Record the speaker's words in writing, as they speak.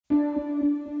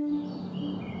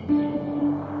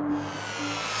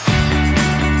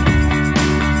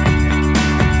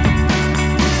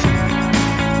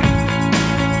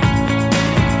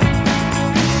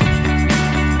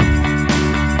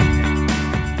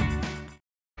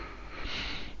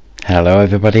Hello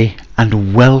everybody,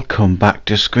 and welcome back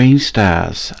to Screen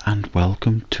Stars, and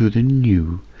welcome to the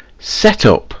new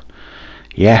setup.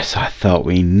 Yes, I thought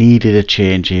we needed a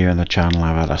change here on the channel.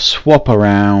 I've had a swap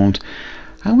around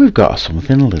and we've got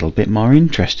something a little bit more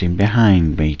interesting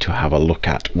behind me to have a look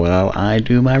at while I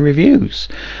do my reviews.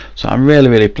 So I'm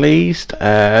really pleased.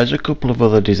 There's a couple of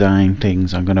other design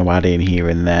things I'm going to add in here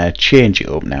and there, change it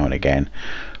up now and again,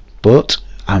 but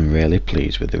I'm really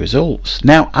pleased with the results.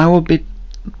 Now I will be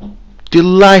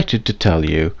delighted to tell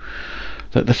you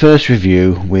that the first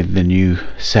review with the new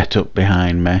setup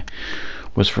behind me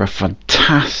was for a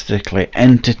fantastically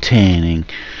entertaining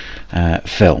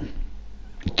film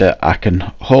that I can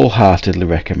wholeheartedly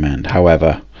recommend.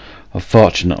 However,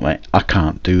 unfortunately I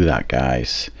can't do that,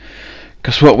 guys,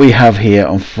 because what we have here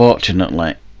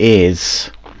unfortunately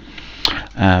is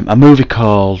a movie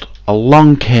called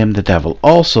Along Came the Devil,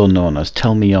 also known as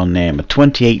Tell Me Your Name, a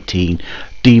 2018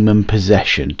 demon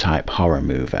possession type horror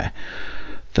movie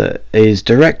that is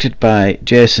directed by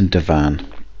Jason Devan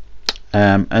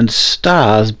and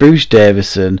stars Bruce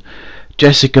Davison,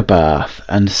 Jessica Barth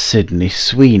and Sydney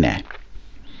Sweeney,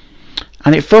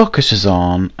 and it focuses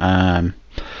on a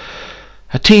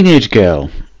teenage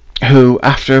girl who,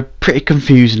 after a pretty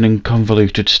confusing and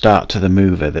convoluted start to the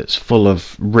movie that's full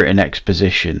of written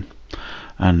exposition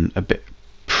and a bit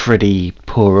pretty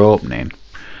poor opening,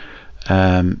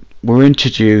 we're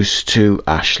introduced to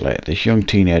Ashley, this young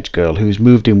teenage girl who's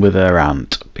moved in with her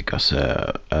aunt because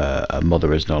her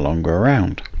mother is no longer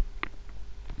around.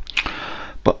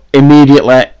 But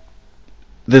immediately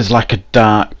there's like a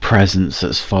dark presence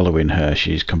that's following her.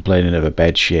 She's complaining of her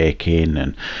bed shaking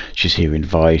and she's hearing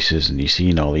voices, and you're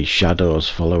seeing all these shadows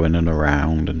following her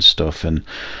around and stuff, and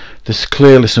there's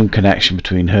clearly some connection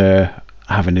between her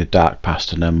having a dark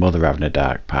past and her mother having a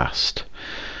dark past.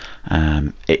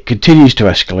 It continues to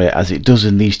escalate as it does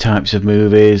in these types of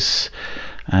movies.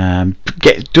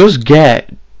 Does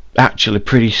get actually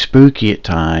pretty spooky at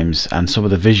times, and some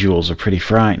of the visuals are pretty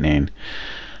frightening,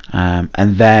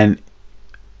 and then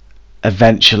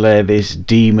eventually this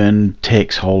demon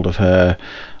takes hold of her,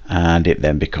 and it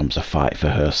then becomes a fight for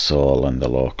her soul, and the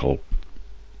local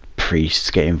priests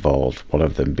get involved, one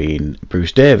of them being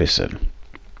Bruce Davison.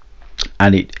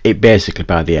 And it basically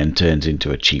by the end turns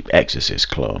into a cheap Exorcist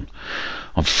clone,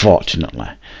 unfortunately.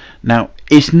 Now,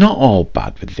 it's not all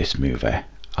bad with this movie,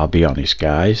 I'll be honest,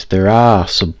 guys. There are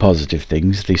some positive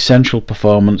things. The central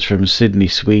performance from Sydney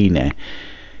Sweeney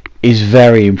is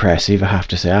very impressive, I have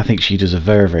to say. I think she does a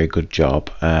very good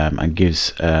job, and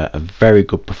gives a very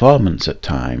good performance at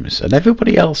times, and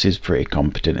everybody else is pretty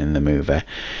competent in the movie.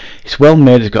 It's well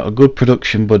made, it's got a good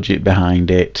production budget behind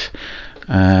it.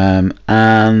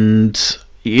 And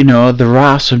you know, there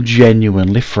are some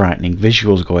genuinely frightening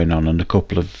visuals going on and a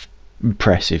couple of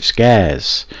impressive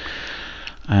scares.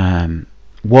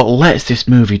 What lets this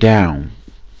movie down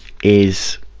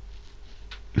is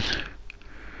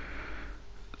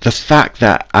the fact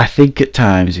that I think at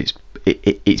times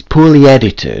it's poorly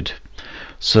edited.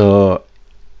 So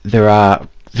there's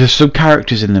some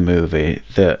characters in the movie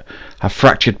that have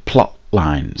fractured plot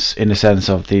lines, in the sense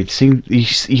of you think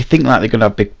like they're going to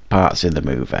have big parts in the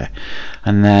movie,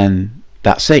 and then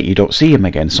that's it, you don't see them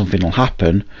again. Something will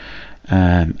happen,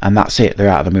 and that's it, they're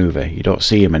out of the movie, you don't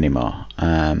see them anymore.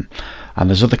 And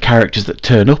there's other characters that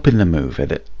turn up in the movie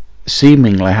that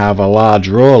seemingly have a large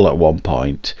role at one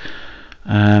point,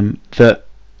 that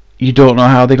you don't know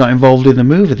how they got involved in the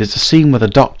movie. There's a scene with a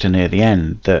doctor near the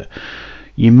end that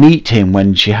you meet him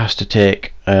when she has to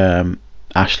take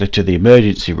Ashley to the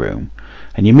emergency room,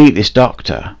 and you meet this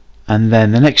doctor, and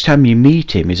then the next time you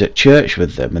meet him he's at church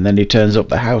with them, and then he turns up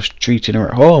the house treating her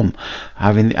at home,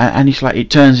 and it's like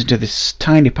it turns into this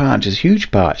tiny part, which is a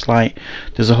huge part. It's like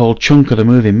there's a whole chunk of the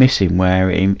movie missing where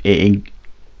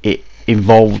it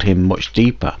involved him much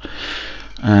deeper.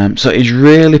 So it's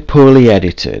really poorly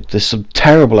edited. There's some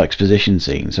terrible exposition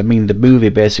scenes. I mean, the movie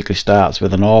basically starts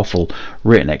with an awful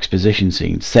written exposition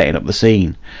scene setting up the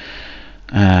scene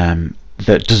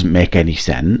that doesn't make any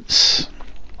sense.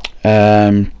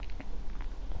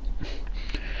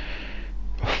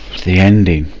 The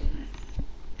ending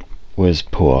was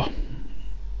poor.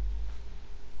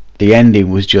 The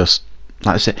ending was just,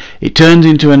 like I said, it turns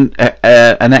into an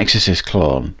Exorcist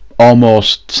clone,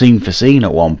 almost scene for scene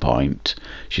at one point.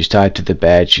 She's tied to the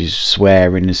bed, she's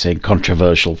swearing and saying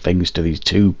controversial things to these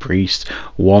two priests,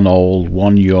 one old,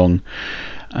 one young.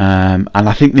 And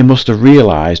I think they must have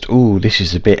realised, oh, this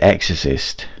is a bit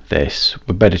Exorcist, this,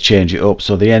 we better change it up.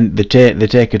 So they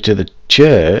take her to the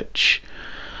church,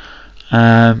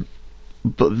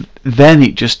 but then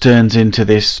it just turns into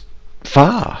this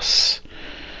farce.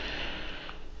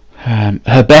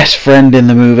 Her best friend in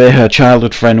the movie, her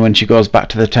childhood friend, when she goes back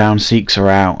to the town, seeks her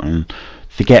out, and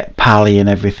they get pally and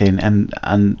everything,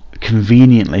 and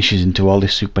conveniently she's into all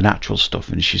this supernatural stuff,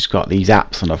 and she's got these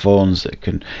apps on her phones that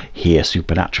can hear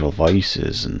supernatural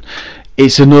voices, and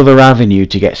it's another avenue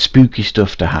to get spooky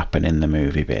stuff to happen in the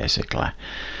movie, basically.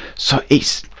 So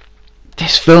this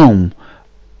film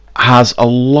has a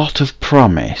lot of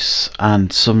promise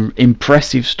and some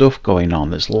impressive stuff going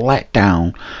on that's let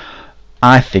down.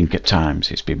 I think at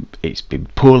times it's been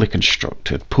poorly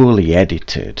constructed, poorly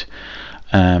edited,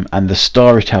 and the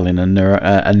storytelling and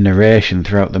narration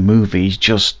throughout the movie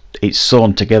is it's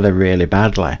sewn together really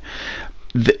badly.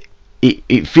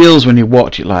 It feels when you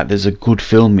watch it like there's a good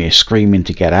film here screaming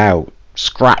to get out,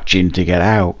 scratching to get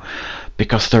out,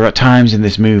 because there are times in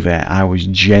this movie I was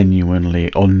genuinely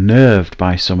unnerved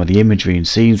by some of the imagery and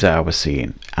scenes that I was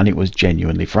seeing, and it was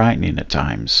genuinely frightening at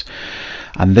times.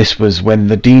 And this was when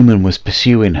the demon was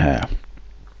pursuing her,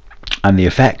 and the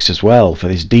effects as well for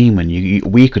this demon,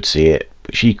 we could see it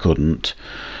but she couldn't,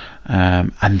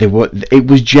 and it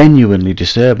was genuinely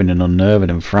disturbing and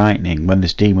unnerving and frightening when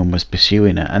this demon was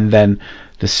pursuing her. And then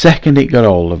the second it got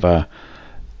hold of her,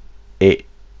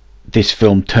 this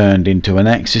film turned into an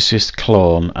Exorcist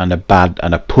clone, and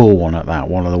a poor one at that,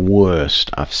 one of the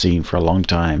worst I've seen for a long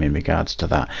time in regards to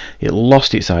that. It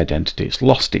lost its identity, it's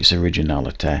lost its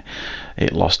originality,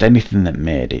 it lost anything that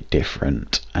made it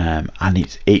different, and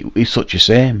it's such a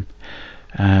shame.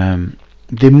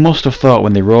 They must have thought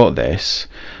when they wrote this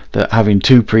that having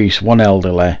two priests, one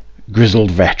elderly grizzled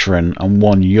veteran and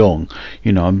one young,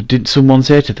 did someone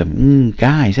say to them,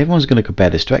 guys, everyone's going to compare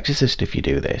this to Exorcist if you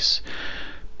do this?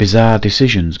 Bizarre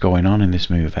decisions going on in this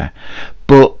movie,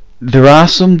 but there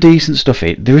is some decent stuff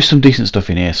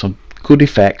in here, some good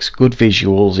effects, good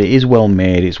visuals. It is well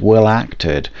made, it's well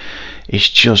acted. It's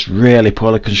just really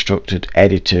poorly constructed,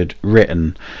 edited,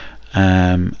 written,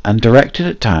 and directed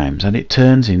at times, and it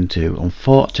turns into,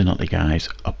 unfortunately guys,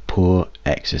 a poor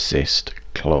Exorcist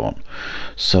clone.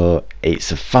 So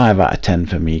it's a 5 out of 10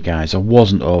 for me, guys. I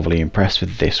wasn't overly impressed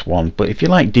with this one, but if you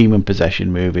like demon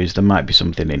possession movies, there might be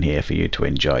something in here for you to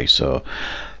enjoy. So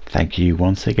thank you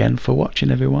once again for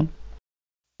watching, everyone.